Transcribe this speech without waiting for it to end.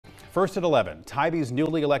First at 11, Tybee's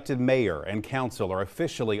newly elected mayor and council are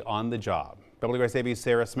officially on the job. WSAB's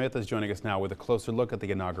Sarah Smith is joining us now with a closer look at the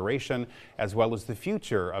inauguration as well as the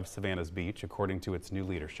future of Savannah's beach according to its new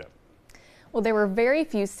leadership. Well, there were very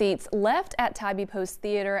few seats left at Tybee Post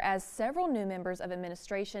Theatre as several new members of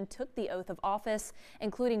administration took the oath of office,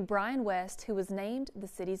 including Brian West, who was named the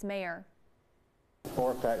city's mayor.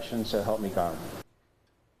 For affection, so help me God.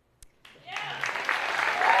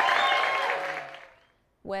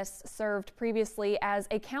 West served previously as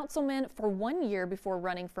a councilman for 1 year before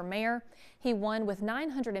running for mayor. He won with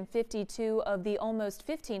 952 of the almost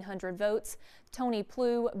 1,500 votes. Tony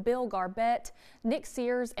Plew, Bill Garbett, Nick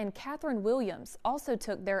Sears, and Catherine Williams also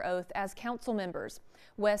took their oath as council members.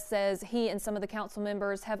 West says he and some of the council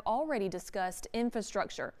members have already discussed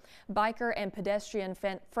infrastructure, biker and pedestrian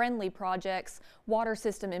friendly projects, water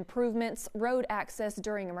system improvements, road access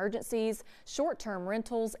during emergencies, short-term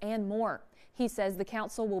rentals, and more. He says the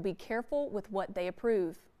council will be careful with what they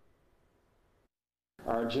approve.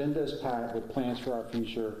 Our agenda is packed with plans for our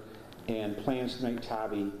future and plans to make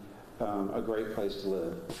Tybee a great place to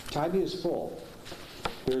live. Tybee is full.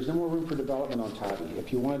 There's no more room for development on Tybee.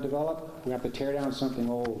 If you want to develop, we have to tear down something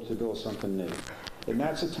old to build something new. And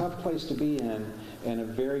that's a tough place to be in a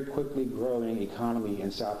very quickly growing economy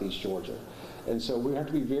in Southeast Georgia. And so we have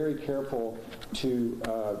to be very careful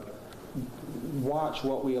to watch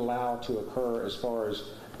what we allow to occur as far as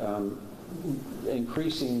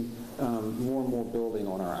increasing more and more building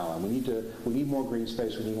on our island. We need more green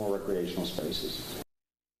space. We need more recreational spaces.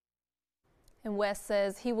 And West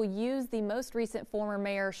says he will use the most recent former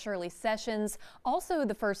mayor Shirley Sessions, also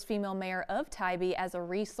the first female mayor of Tybee, as a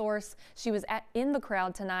resource. She was in the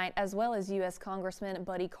crowd tonight, as well as U.S. Congressman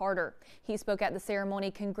Buddy Carter. He spoke at the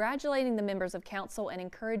ceremony congratulating the members of council and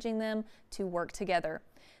encouraging them to work together.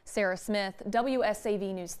 Sarah Smith,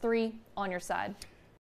 WSAV News 3, on your side.